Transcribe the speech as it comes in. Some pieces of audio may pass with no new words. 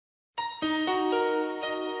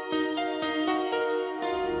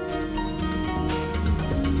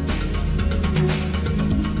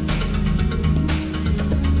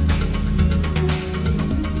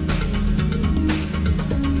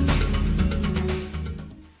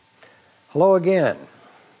Hello again.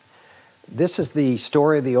 This is the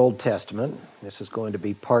story of the Old Testament. This is going to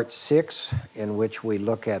be part 6 in which we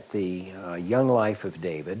look at the young life of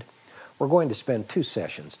David. We're going to spend 2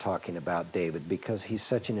 sessions talking about David because he's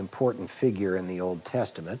such an important figure in the Old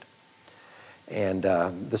Testament. And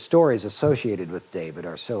the stories associated with David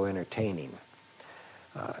are so entertaining.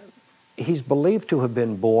 He's believed to have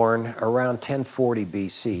been born around 1040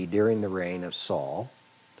 BC during the reign of Saul,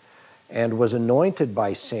 and was anointed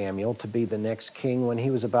by Samuel to be the next king when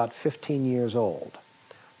he was about 15 years old.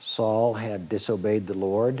 Saul had disobeyed the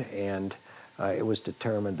Lord, and it was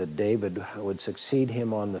determined that David would succeed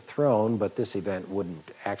him on the throne, but this event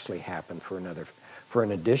wouldn't actually happen for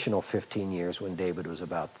an additional 15 years when David was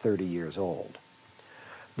about 30 years old.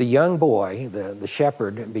 The young boy, the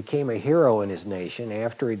shepherd, became a hero in his nation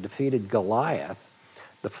after he defeated Goliath,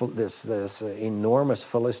 this enormous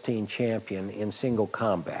Philistine champion, in single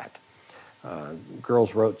combat.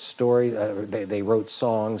 Girls wrote stories, they wrote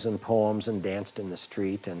songs and poems and danced in the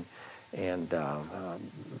street and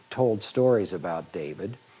told stories about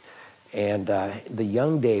David. And the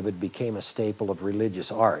young David became a staple of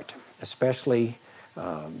religious art, especially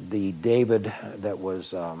the David that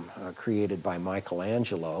was created by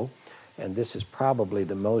Michelangelo. And this is probably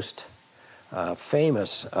the most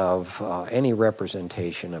famous of any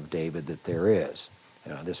representation of David that there is.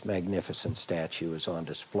 This magnificent statue is on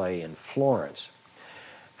display in Florence.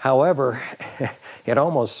 However, it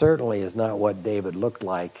almost certainly is not what David looked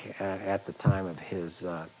like at the time of his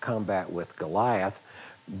combat with Goliath.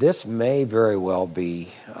 This may very well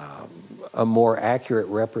be a more accurate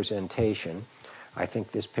representation. I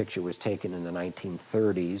think this picture was taken in the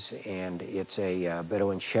 1930s, and it's a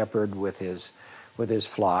Bedouin shepherd with his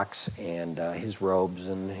flocks and his robes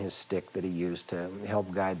and his stick that he used to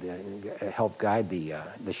help guide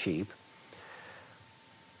the sheep.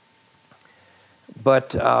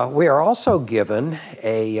 But we are also given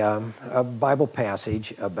a Bible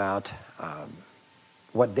passage about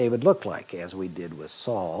what David looked like, as we did with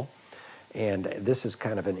Saul. And this is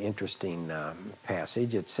kind of an interesting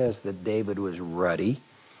passage. It says that David was ruddy.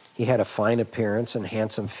 He had a fine appearance and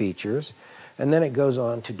handsome features. And then it goes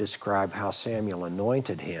on to describe how Samuel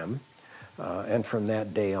anointed him. And from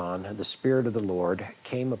that day on, the Spirit of the Lord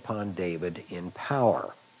came upon David in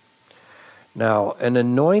power. Now, an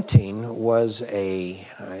anointing was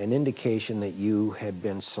an indication that you had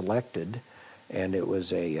been selected, and it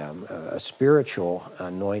was a spiritual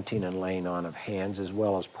anointing and laying on of hands as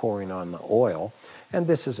well as pouring on the oil. And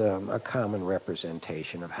this is a common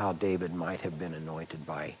representation of how David might have been anointed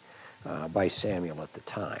by Samuel at the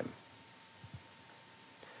time.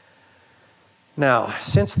 Now,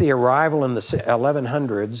 since the arrival in the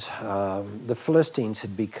 1100s, the Philistines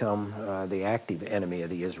had become the active enemy of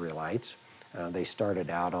the Israelites. They started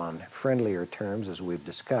out on friendlier terms, as we've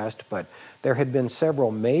discussed, but there had been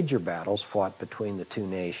several major battles fought between the two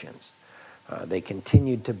nations. They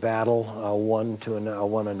continued to battle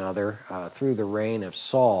one another through the reign of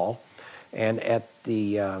Saul, and at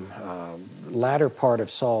the latter part of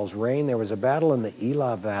Saul's reign, there was a battle in the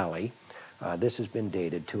Elah Valley. This has been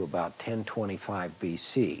dated to about 1025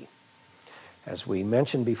 BC. As we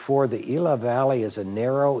mentioned before, the Elah Valley is a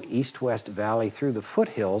narrow east-west valley through the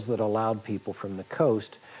foothills that allowed people from the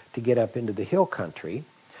coast to get up into the hill country.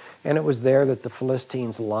 And it was there that the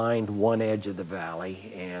Philistines lined one edge of the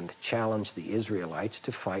valley and challenged the Israelites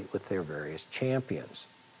to fight with their various champions.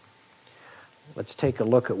 Let's take a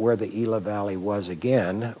look at where the Elah Valley was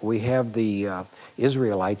again. We have the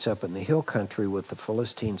Israelites up in the hill country with the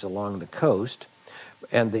Philistines along the coast.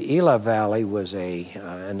 And the Elah Valley was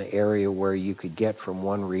an area where you could get from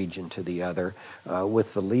one region to the other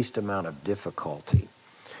with the least amount of difficulty.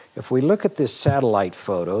 If we look at this satellite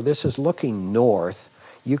photo, this is looking north.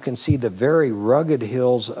 You can see the very rugged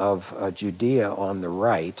hills of Judea on the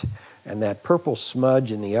right, and that purple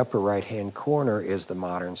smudge in the upper right-hand corner is the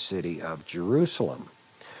modern city of Jerusalem.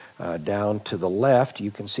 Down to the left,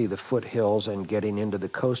 you can see the foothills and getting into the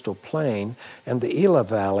coastal plain, and the Elah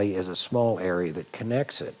Valley is a small area that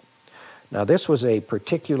connects it. Now, this was a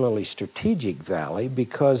particularly strategic valley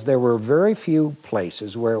because there were very few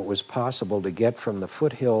places where it was possible to get from the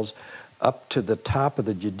foothills up to the top of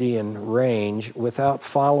the Judean range without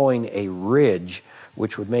following a ridge,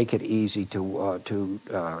 which would make it easy to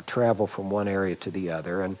travel from one area to the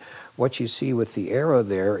other. And what you see with the arrow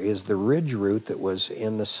there is the ridge route that was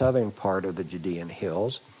in the southern part of the Judean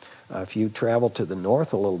hills. If you travel to the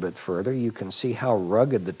north a little bit further, you can see how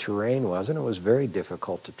rugged the terrain was, and it was very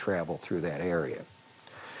difficult to travel through that area.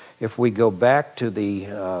 If we go back to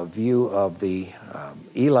the view of the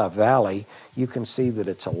Elah Valley, you can see that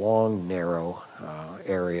it's a long, narrow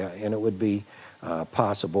area, and it would be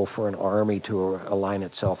possible for an army to align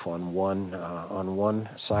itself on one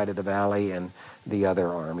side of the valley and the other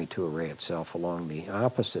army to array itself along the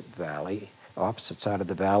opposite side of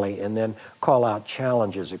the valley, and then call out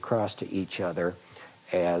challenges across to each other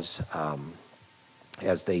as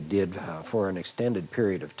they did for an extended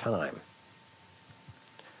period of time.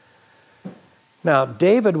 Now,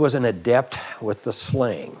 David was an adept with the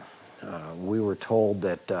sling. We were told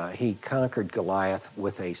that he conquered Goliath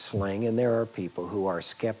with a sling, and there are people who are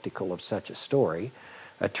skeptical of such a story.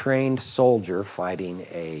 A trained soldier fighting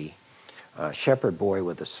a shepherd boy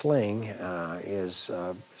with a sling is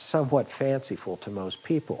somewhat fanciful to most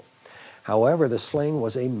people. However, the sling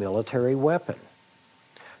was a military weapon.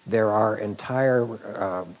 There are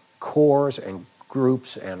entire corps and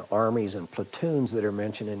groups and armies and platoons that are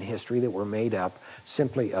mentioned in history that were made up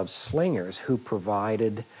simply of slingers who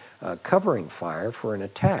provided covering fire for an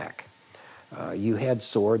attack. You had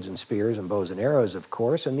swords and spears and bows and arrows, of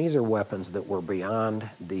course, and these are weapons that were beyond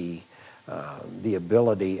the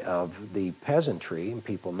ability of the peasantry and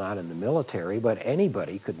people not in the military, but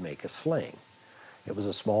anybody could make a sling. It was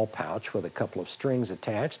a small pouch with a couple of strings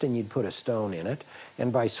attached, and you'd put a stone in it,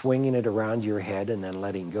 and by swinging it around your head and then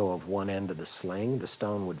letting go of one end of the sling, the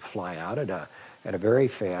stone would fly out at a very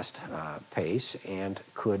fast pace and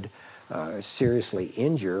could seriously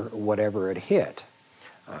injure whatever it hit.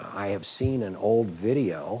 I have seen an old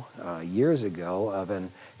video years ago of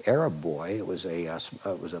an Arab boy. It was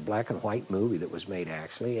a black and white movie that was made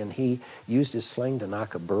actually, and he used his sling to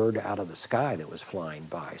knock a bird out of the sky that was flying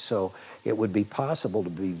by. So it would be possible to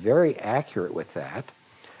be very accurate with that.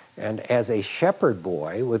 And as a shepherd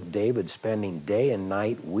boy, with David spending day and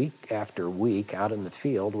night, week after week, out in the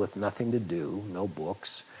field with nothing to do, no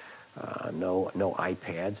books, no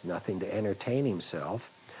iPads, nothing to entertain himself,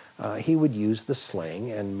 he would use the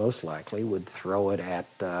sling and most likely would throw it at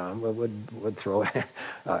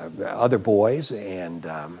other boys and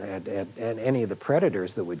at any of the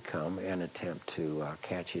predators that would come and attempt to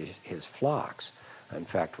catch his flocks. In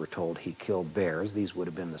fact, we're told he killed bears. These would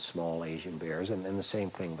have been the small Asian bears, and the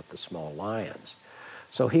same thing with the small lions.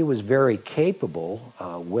 So he was very capable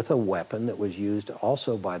with a weapon that was used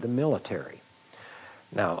also by the military.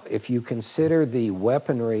 Now, if you consider the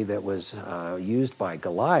weaponry that was used by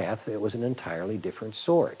Goliath, it was an entirely different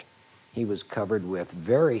sort. He was covered with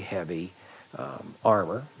very heavy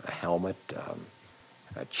armor, a helmet,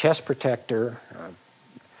 a chest protector,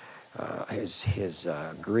 his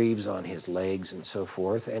greaves on his legs and so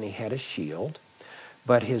forth, and he had a shield.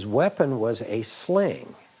 But his weapon was a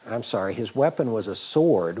sling. I'm sorry, his weapon was a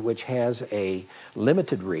sword which has a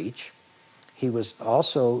limited reach. He was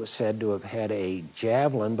also said to have had a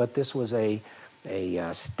javelin, but this was a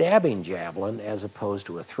stabbing javelin as opposed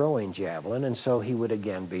to a throwing javelin, and so he would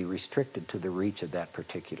again be restricted to the reach of that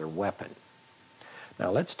particular weapon.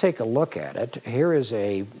 Now let's take a look at it. Here is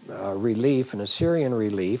a relief, an Assyrian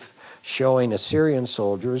relief, showing Assyrian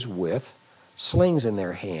soldiers with slings in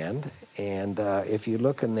their hand, and if you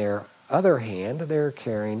look in their other hand, they're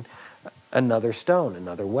carrying another stone,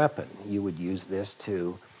 another weapon. You would use this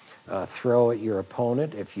to throw at your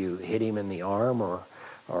opponent. If you hit him in the arm or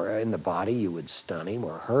in the body, you would stun him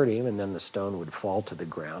or hurt him, and then the stone would fall to the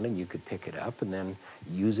ground and you could pick it up and then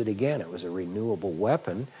use it again. It was a renewable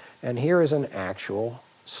weapon. And here is an actual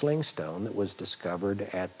sling stone that was discovered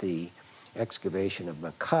at the excavation of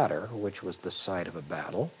Makadar, which was the site of a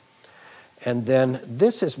battle. And then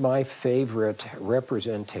this is my favorite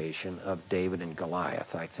representation of David and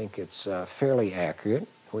Goliath. I think it's fairly accurate.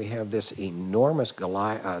 We have this enormous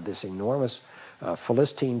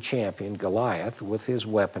Philistine champion, Goliath, with his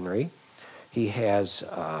weaponry. He has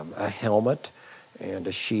a helmet and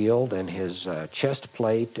a shield and his chest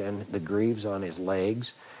plate and the greaves on his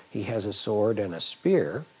legs. He has a sword and a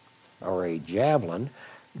spear, or a javelin,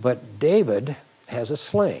 but David has a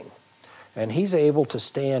sling. And he's able to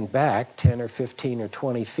stand back 10 or 15 or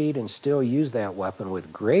 20 feet and still use that weapon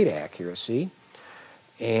with great accuracy.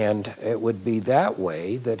 And it would be that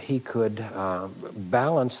way that he could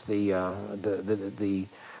balance the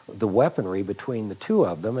weaponry between the two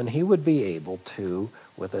of them, and he would be able to,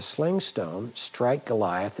 with a sling stone, strike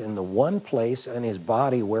Goliath in the one place in his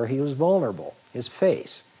body where he was vulnerable, his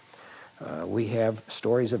face. We have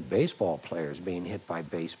stories of baseball players being hit by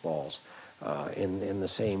baseballs in the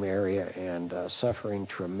same area and suffering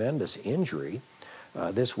tremendous injury.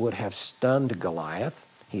 This would have stunned Goliath.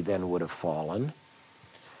 He then would have fallen.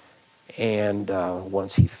 And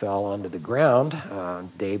once he fell onto the ground,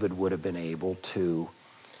 David would have been able to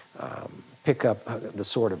pick up the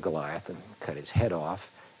sword of Goliath and cut his head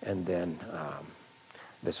off, and then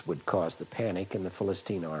this would cause the panic in the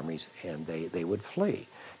Philistine armies, and they would flee.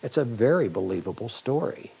 It's a very believable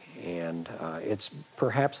story, and it's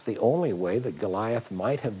perhaps the only way that Goliath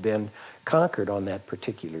might have been conquered on that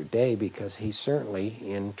particular day, because he certainly,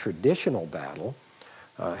 in traditional battle,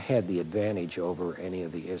 had the advantage over any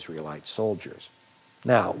of the Israelite soldiers.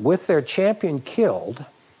 Now, with their champion killed,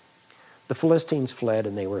 the Philistines fled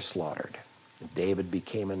and they were slaughtered. David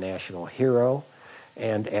became a national hero,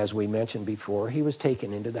 and as we mentioned before, he was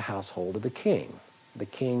taken into the household of the king. The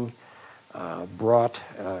king brought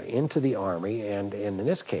into the army, and in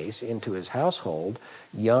this case, into his household,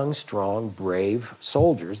 young, strong, brave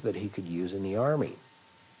soldiers that he could use in the army.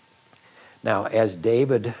 Now, as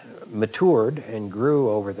David matured and grew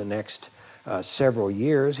over the next several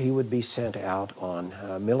years, he would be sent out on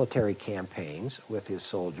military campaigns with his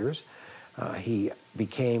soldiers. He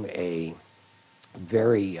became a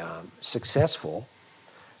very successful,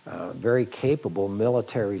 very capable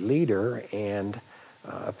military leader, and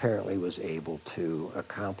apparently was able to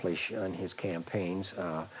accomplish on his campaigns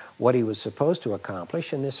what he was supposed to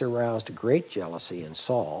accomplish, and this aroused great jealousy in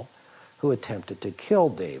Saul, who attempted to kill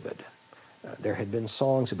David. There had been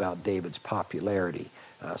songs about David's popularity.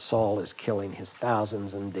 Saul is killing his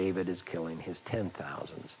thousands and David is killing his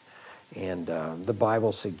 10,000s. And the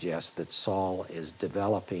Bible suggests that Saul is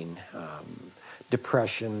developing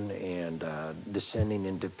depression and descending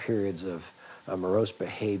into periods of morose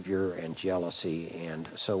behavior and jealousy. And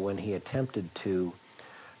so when he attempted to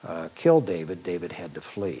kill David, David had to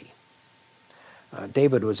flee.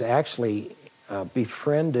 David was actually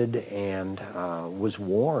befriended and was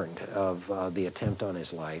warned of the attempt on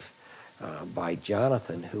his life by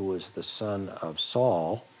Jonathan, who was the son of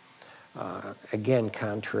Saul. Again,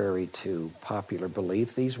 contrary to popular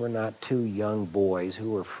belief, these were not two young boys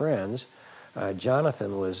who were friends.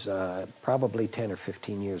 Jonathan was probably 10 or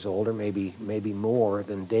 15 years older, maybe more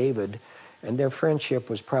than David, and their friendship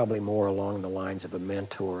was probably more along the lines of a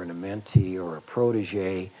mentor and a mentee or a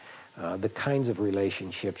protege. The kinds of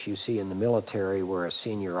relationships you see in the military where a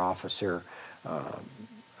senior officer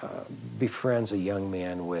befriends a young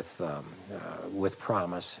man with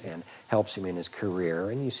promise and helps him in his career,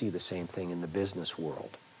 and you see the same thing in the business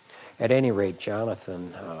world. At any rate,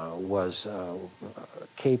 Jonathan was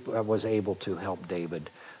able to help David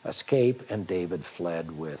escape, and David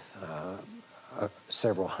fled with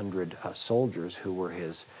several hundred soldiers who were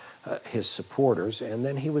his supporters, and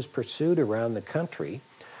then he was pursued around the country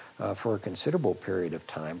for a considerable period of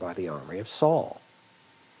time by the army of Saul.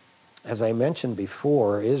 As I mentioned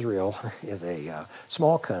before, Israel is a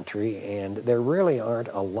small country, and there really aren't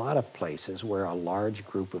a lot of places where a large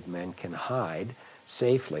group of men can hide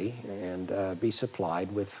safely and be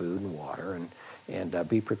supplied with food and water and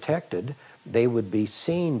be protected. They would be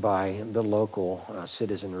seen by the local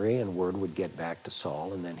citizenry, and word would get back to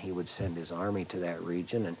Saul, and then he would send his army to that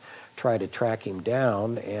region and try to track him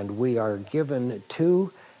down. And we are given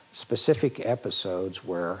two specific episodes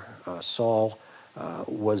where Saul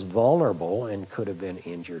was vulnerable and could have been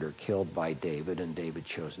injured or killed by David, and David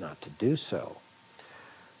chose not to do so.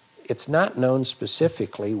 It's not known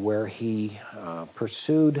specifically where he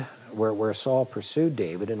where Saul pursued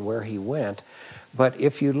David and where he went, but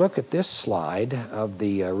if you look at this slide of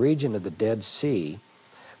the region of the Dead Sea,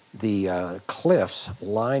 the cliffs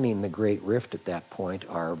lining the Great Rift at that point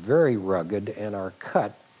are very rugged and are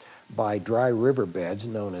cut by dry riverbeds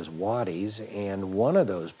known as wadis, and one of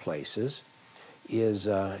those places is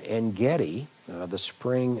En-Gedi, the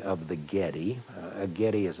spring of the Gedi. A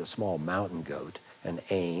Gedi is a small mountain goat. An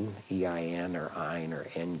Ain, E-I-N or Ein or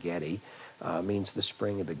En-Gedi, means the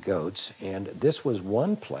spring of the goats. And this was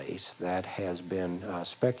one place that has been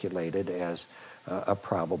speculated as a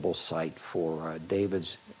probable site for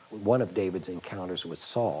one of David's encounters with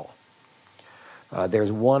Saul.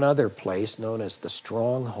 There's one other place known as the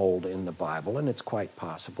Stronghold in the Bible, and it's quite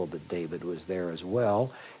possible that David was there as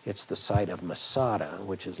well. It's the site of Masada,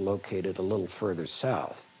 which is located a little further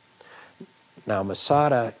south. Now,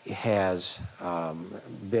 Masada has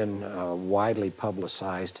been widely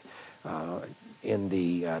publicized in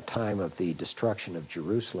the time of the destruction of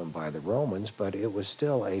Jerusalem by the Romans, but it was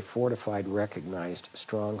still a fortified, recognized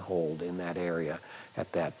stronghold in that area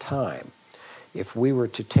at that time. If we were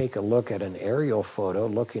to take a look at an aerial photo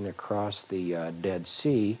looking across the Dead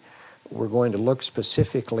Sea, we're going to look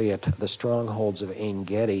specifically at the strongholds of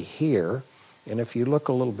En-Gedi here. And if you look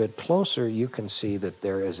a little bit closer, you can see that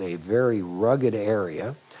there is a very rugged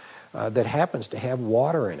area that happens to have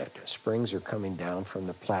water in it. Springs are coming down from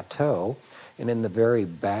the plateau, And in the very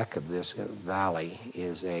back of this valley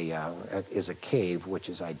is a cave which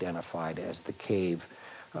is identified as the cave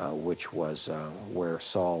which was where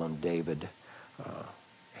Saul and David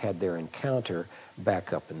had their encounter,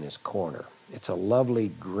 back up in this corner. It's a lovely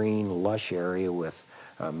green, lush area with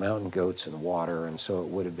mountain goats and water, and so it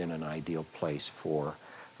would have been an ideal place for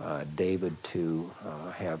David to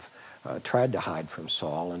have tried to hide from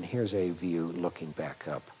Saul. And here's a view looking back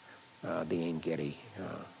up the En-Gedi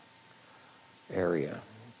area.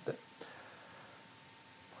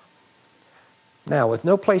 Now, with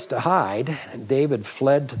no place to hide, David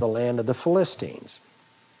fled to the land of the Philistines.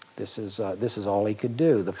 This is all he could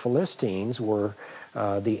do. The Philistines were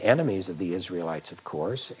the enemies of the Israelites, of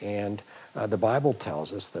course, and the Bible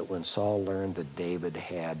tells us that when Saul learned that David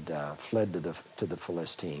had fled to the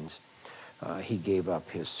Philistines, he gave up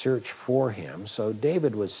his search for him. So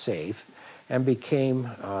David was safe and became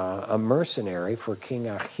a mercenary for King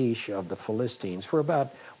Achish of the Philistines for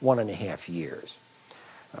about 1.5 years.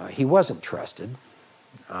 He wasn't trusted.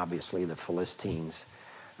 Obviously, the Philistines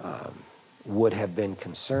would have been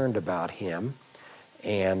concerned about him,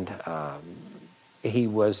 and he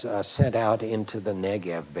was sent out into the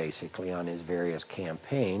Negev, basically, on his various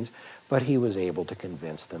campaigns, but he was able to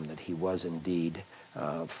convince them that he was indeed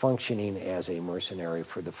functioning as a mercenary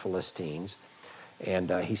for the Philistines. And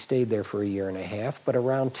he stayed there for 1.5 years, but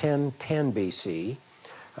around 1010 BC,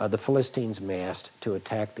 the Philistines massed to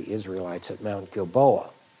attack the Israelites at Mount Gilboa.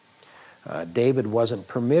 David wasn't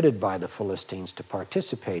permitted by the Philistines to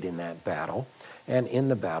participate in that battle, and in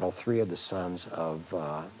the battle 3 of the sons of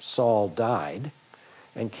Saul died,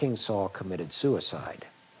 and King Saul committed suicide.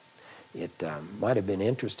 It might have been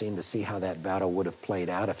interesting to see how that battle would have played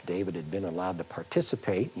out if David had been allowed to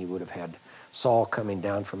participate. You would have had Saul coming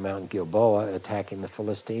down from Mount Gilboa attacking the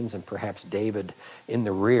Philistines, and perhaps David in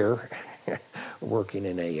the rear working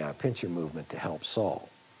in a pincer movement to help Saul.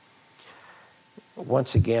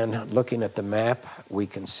 Once again, looking at the map, we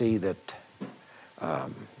can see that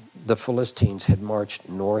the Philistines had marched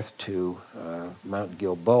north to Mount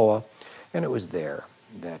Gilboa, and it was there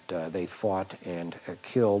that they fought and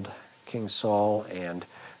killed King Saul, and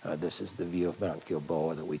this is the view of Mount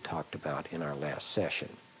Gilboa that we talked about in our last session.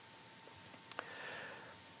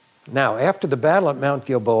 Now, after the battle at Mount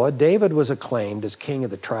Gilboa, David was acclaimed as king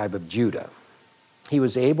of the tribe of Judah. He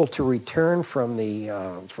was able to return from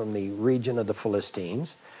the region of the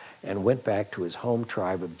Philistines and went back to his home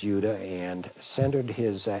tribe of Judah and centered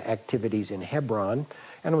his activities in Hebron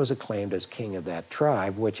and was acclaimed as king of that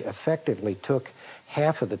tribe, which effectively took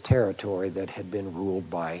half of the territory that had been ruled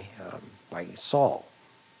by Saul.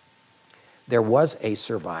 There was a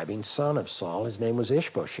surviving son of Saul. His name was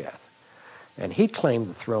Ishbosheth, and he claimed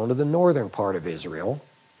the throne of the northern part of Israel.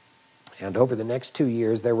 And over the next 2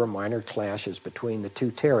 years, there were minor clashes between the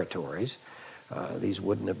two territories. These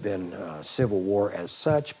wouldn't have been civil war as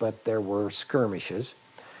such, but there were skirmishes.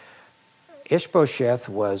 Ishbosheth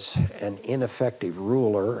was an ineffective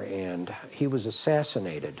ruler, and he was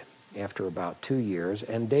assassinated after about 2 years,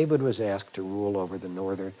 and David was asked to rule over the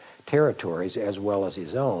northern territories as well as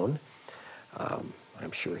his own.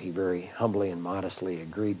 I'm sure he very humbly and modestly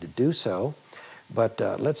agreed to do so, but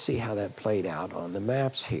let's see how that played out on the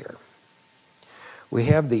maps here. We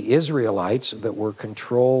have the Israelites that were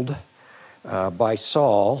controlled by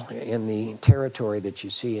Saul in the territory that you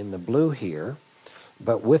see in the blue here,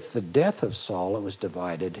 but with the death of Saul, it was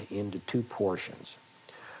divided into 2 portions.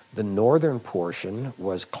 The northern portion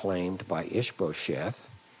was claimed by Ishbosheth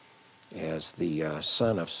as the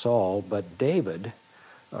son of Saul, but David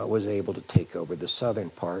was able to take over the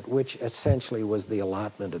southern part, which essentially was the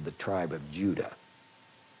allotment of the tribe of Judah.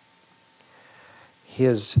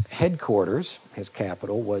 His headquarters, his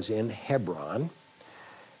capital, was in Hebron,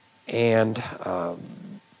 and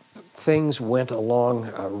things went along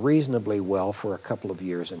reasonably well for a couple of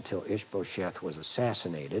years until Ishbosheth was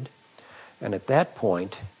assassinated. And at that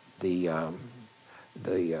point, the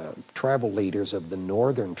tribal leaders of the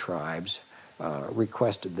northern tribes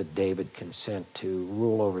requested that David consent to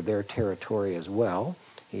rule over their territory as well.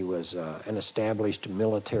 He was an established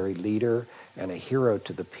military leader and a hero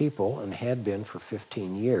to the people, and had been for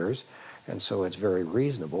 15 years, and so it's very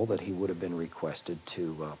reasonable that he would have been requested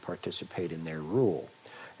to participate in their rule.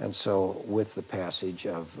 And so with the passage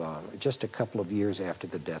of just a couple of years after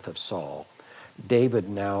the death of Saul, David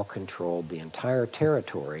now controlled the entire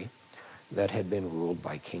territory that had been ruled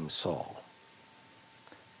by King Saul.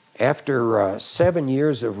 After 7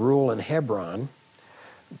 years of rule in Hebron,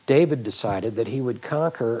 David decided that he would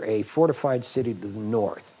conquer a fortified city to the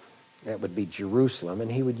north. That would be Jerusalem,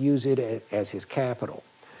 and he would use it as his capital.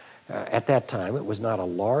 At that time, it was not a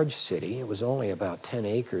large city. It was only about 10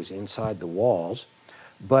 acres inside the walls,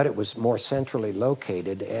 but it was more centrally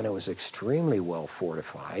located and it was extremely well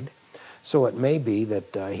fortified. So it may be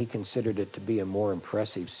that he considered it to be a more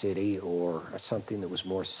impressive city or something that was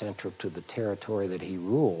more central to the territory that he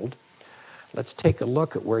ruled. Let's take a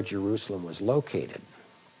look at where Jerusalem was located.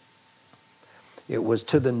 It was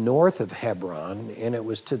to the north of Hebron, and it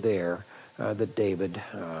was to there that David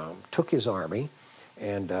took his army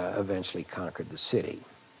and eventually conquered the city.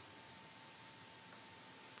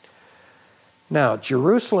 Now,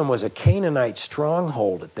 Jerusalem was a Canaanite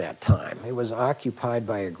stronghold at that time. It was occupied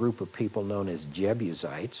by a group of people known as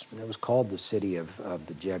Jebusites. It was called the city of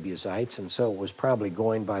the Jebusites, and so it was probably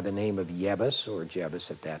going by the name of Jebus or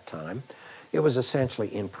Jebus at that time. It was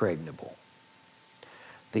essentially impregnable.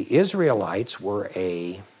 The Israelites were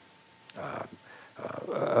a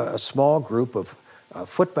small group of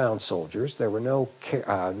footbound soldiers. There were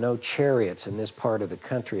no chariots in this part of the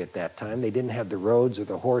country at that time. They didn't have the roads or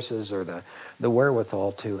the horses or the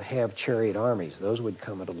wherewithal to have chariot armies. Those would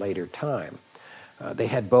come at a later time. They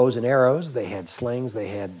had bows and arrows, they had slings, they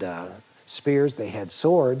had spears, they had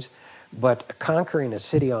swords, but conquering a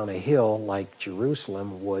city on a hill like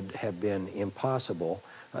Jerusalem would have been impossible.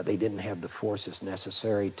 They didn't have the forces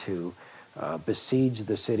necessary to besiege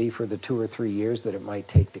the city for the 2 or 3 years that it might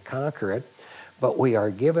take to conquer it. But we are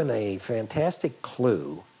given a fantastic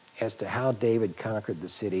clue as to how David conquered the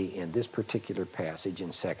city in this particular passage in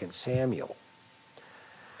 2 Samuel.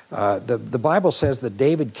 The Bible says that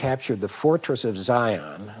David captured the fortress of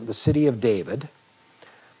Zion, the city of David,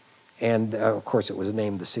 and of course it was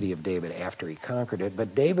named the city of David after he conquered it.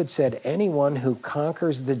 But David said anyone who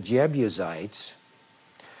conquers the Jebusites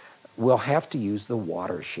will have to use the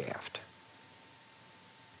water shaft.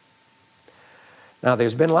 Now,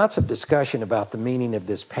 there's been lots of discussion about the meaning of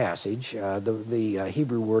this passage. The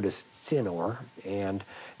Hebrew word is tzinor, and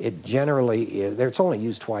it generally is, it's only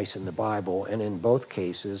used twice in the Bible, and in both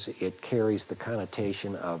cases it carries the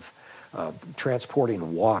connotation of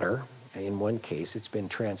transporting water. In one case, it's been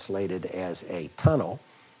translated as a tunnel,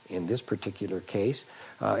 in this particular case.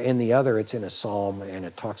 In the other, it's in a psalm, and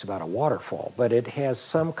it talks about a waterfall, but it has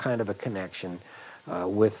some kind of a connection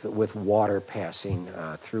with water passing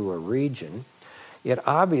through a region. It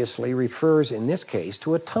obviously refers, in this case,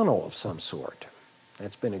 to a tunnel of some sort.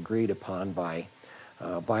 That's been agreed upon by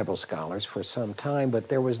Bible scholars for some time, but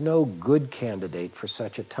there was no good candidate for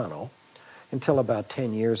such a tunnel until about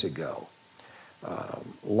 10 years ago.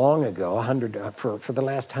 Long ago, for the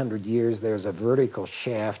last 100 years, there's a vertical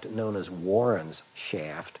shaft known as Warren's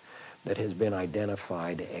shaft that has been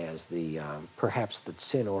identified as perhaps the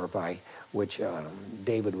tzinor by which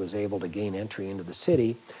David was able to gain entry into the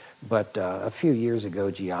city. But a few years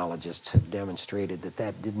ago, geologists have demonstrated that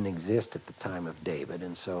that didn't exist at the time of David,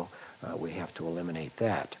 and so we have to eliminate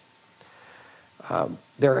that.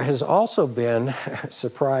 There has also been,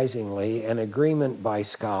 surprisingly, an agreement by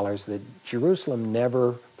scholars that Jerusalem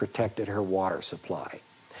never protected her water supply.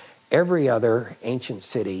 Every other ancient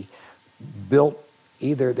city built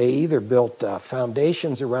they either built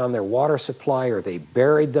foundations around their water supply, or they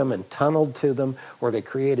buried them and tunneled to them, or they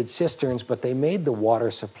created cisterns, but they made the water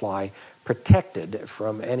supply protected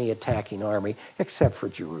from any attacking army, except for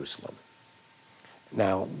Jerusalem.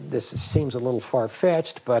 Now, this seems a little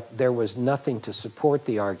far-fetched, but there was nothing to support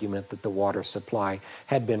the argument that the water supply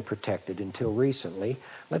had been protected until recently.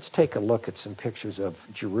 Let's take a look at some pictures of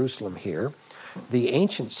Jerusalem here. The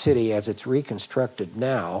ancient city, as it's reconstructed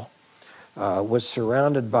now, was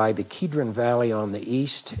surrounded by the Kidron Valley on the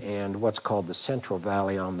east and what's called the Central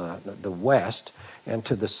Valley on the west, and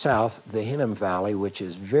to the south, the Hinnom Valley, which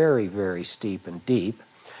is very, very steep and deep.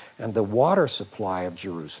 And the water supply of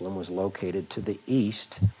Jerusalem was located to the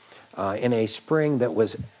east in a spring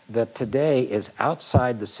that today is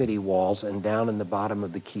outside the city walls and down in the bottom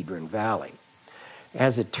of the Kidron Valley.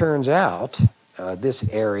 As it turns out, this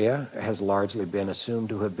area has largely been assumed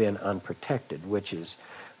to have been unprotected, which is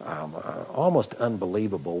almost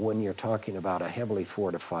unbelievable when you're talking about a heavily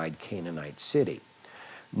fortified Canaanite city.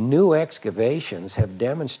 New excavations have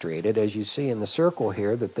demonstrated, as you see in the circle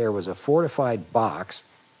here, that there was a fortified box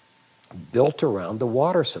built around the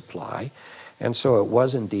water supply, and so it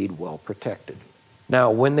was indeed well protected. Now,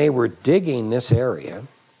 when they were digging this area,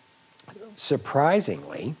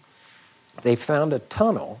 surprisingly, they found a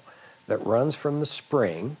tunnel that runs from the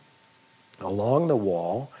spring along the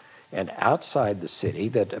wall and outside the city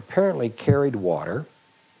that apparently carried water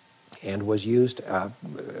and was used,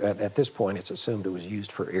 at this point it's assumed it was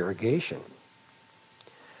used for irrigation.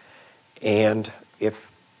 And if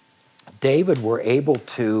David were able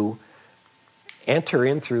to enter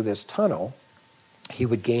in through this tunnel, he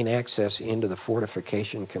would gain access into the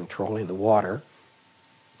fortification controlling the water,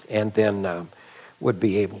 and then would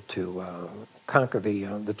be able to conquer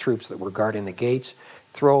the troops that were guarding the gates,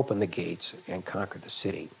 throw open the gates, and conquer the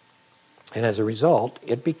city. And as a result,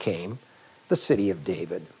 it became the city of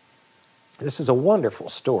David. This is a wonderful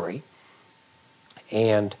story,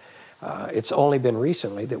 and it's only been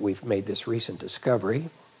recently that we've made this recent discovery.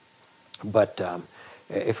 But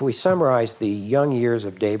if we summarize the young years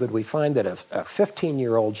of David, we find that a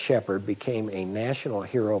 15-year-old shepherd became a national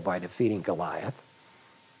hero by defeating Goliath.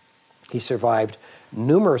 He survived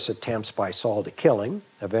numerous attempts by Saul to kill him,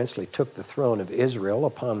 eventually took the throne of Israel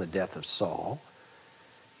upon the death of Saul.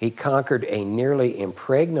 He conquered a nearly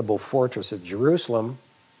impregnable fortress of Jerusalem,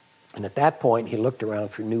 and at that point he looked around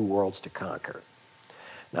for new worlds to conquer.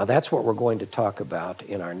 Now that's what we're going to talk about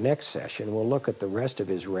in our next session. We'll look at the rest of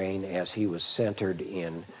his reign as he was centered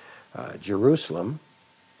in Jerusalem.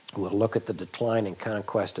 We'll look at the decline and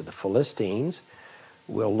conquest of the Philistines.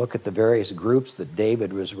 We'll look at the various groups that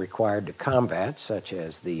David was required to combat, such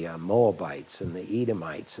as the Moabites and the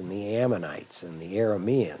Edomites and the Ammonites and the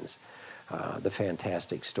Arameans. The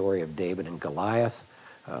fantastic story of David and Goliath,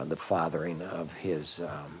 the fathering of his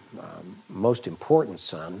most important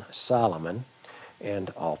son, Solomon,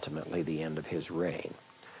 and ultimately the end of his reign.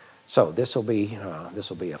 So this will be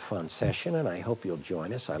a fun session, and I hope you'll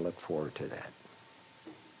join us. I look forward to that.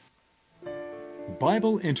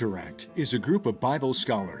 Bible Interact is a group of Bible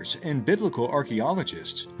scholars and biblical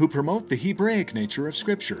archaeologists who promote the Hebraic nature of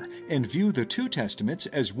Scripture and view the two Testaments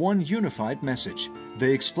as one unified message.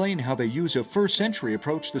 They explain how they use a first-century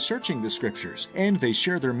approach to searching the Scriptures, and they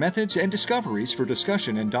share their methods and discoveries for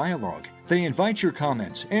discussion and dialogue. They invite your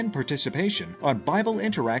comments and participation on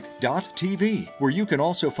BibleInteract.tv, where you can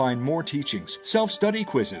also find more teachings, self-study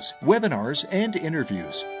quizzes, webinars, and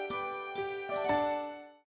interviews.